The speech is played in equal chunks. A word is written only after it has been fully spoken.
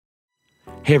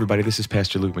Hey everybody, this is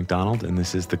Pastor Luke McDonald, and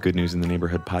this is the Good News in the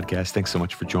Neighborhood podcast. Thanks so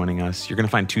much for joining us. You're going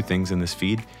to find two things in this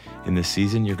feed in this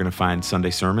season. You're going to find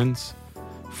Sunday sermons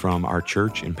from our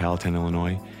church in Palatine,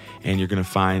 Illinois, and you're going to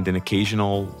find an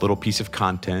occasional little piece of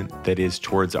content that is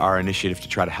towards our initiative to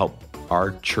try to help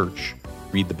our church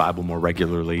read the Bible more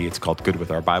regularly. It's called Good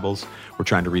With Our Bibles. We're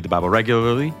trying to read the Bible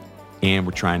regularly, and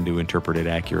we're trying to interpret it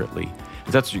accurately.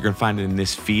 And that's what you're going to find in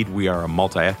this feed. We are a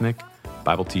multi-ethnic,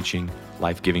 Bible-teaching,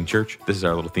 life-giving church. This is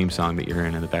our little theme song that you're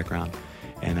hearing in the background.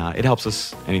 And it helps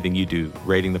us, anything you do,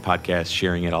 rating the podcast,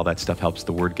 sharing it, all that stuff helps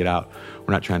the word get out.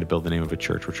 We're not trying to build the name of a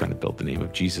church. We're trying to build the name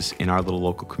of Jesus in our little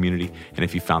local community. And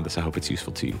if you found this, I hope it's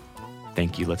useful to you.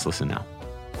 Thank you. Let's listen now.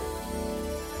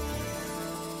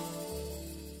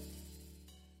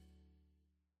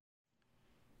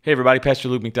 Hey everybody, Pastor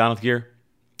Luke McDonald here.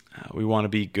 We want to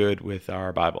be good with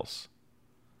our Bibles.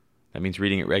 That means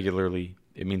reading it regularly.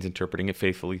 It means interpreting it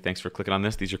faithfully. Thanks for clicking on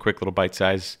this. These are quick little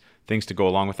bite-sized things to go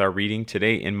along with our reading.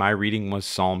 Today in my reading was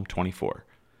Psalm 24.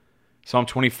 Psalm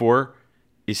 24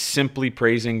 is simply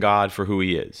praising God for who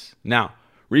he is. Now,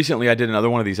 recently I did another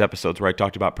one of these episodes where I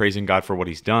talked about praising God for what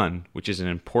he's done, which is an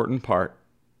important part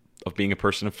of being a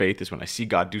person of faith, is when I see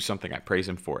God do something, I praise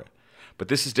him for it. But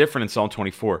this is different in Psalm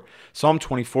 24. Psalm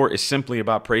 24 is simply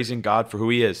about praising God for who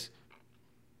he is.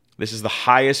 This is the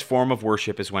highest form of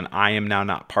worship, is when I am now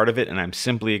not part of it and I'm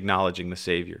simply acknowledging the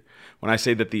Savior. When I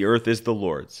say that the earth is the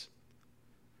Lord's.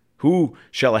 Who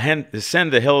shall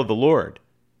ascend the hill of the Lord?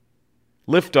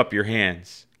 Lift up your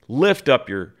hands. Lift up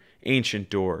your ancient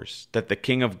doors, that the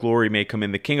King of glory may come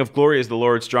in. The King of glory is the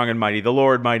Lord strong and mighty, the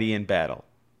Lord mighty in battle.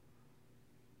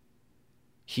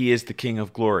 He is the King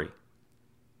of glory.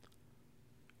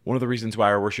 One of the reasons why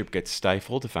our worship gets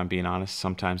stifled, if I'm being honest,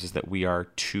 sometimes is that we are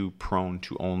too prone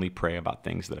to only pray about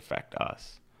things that affect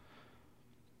us.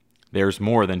 There's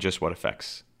more than just what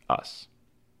affects us.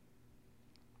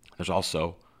 There's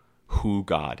also who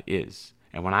God is.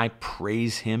 And when I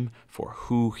praise him for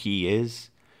who he is,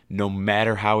 no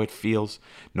matter how it feels,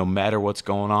 no matter what's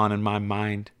going on in my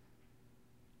mind,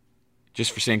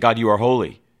 just for saying, God, you are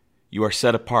holy, you are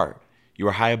set apart, you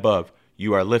are high above,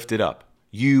 you are lifted up.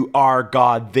 You are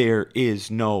God, there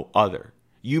is no other.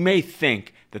 You may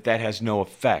think that that has no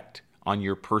effect on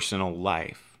your personal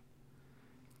life,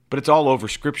 but it's all over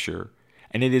Scripture,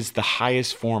 and it is the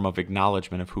highest form of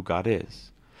acknowledgement of who God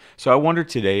is. So I wonder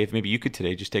today, if maybe you could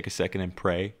today just take a second and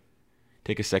pray,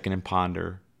 take a second and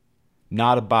ponder,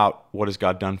 not about what has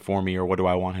God done for me or what do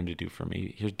I want him to do for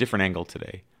me. Here's a different angle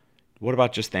today. What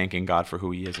about just thanking God for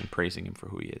who he is and praising him for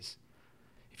who he is?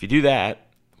 If you do that,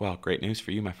 well, great news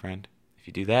for you, my friend. If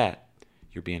you do that,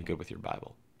 you're being good with your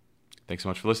Bible. Thanks so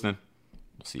much for listening.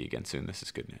 We'll see you again soon. This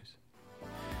is Good News.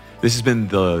 This has been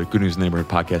the Good News in the Neighborhood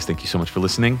podcast. Thank you so much for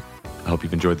listening. I hope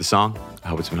you've enjoyed the song. I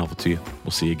hope it's been helpful to you. We'll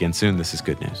see you again soon. This is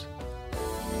Good News.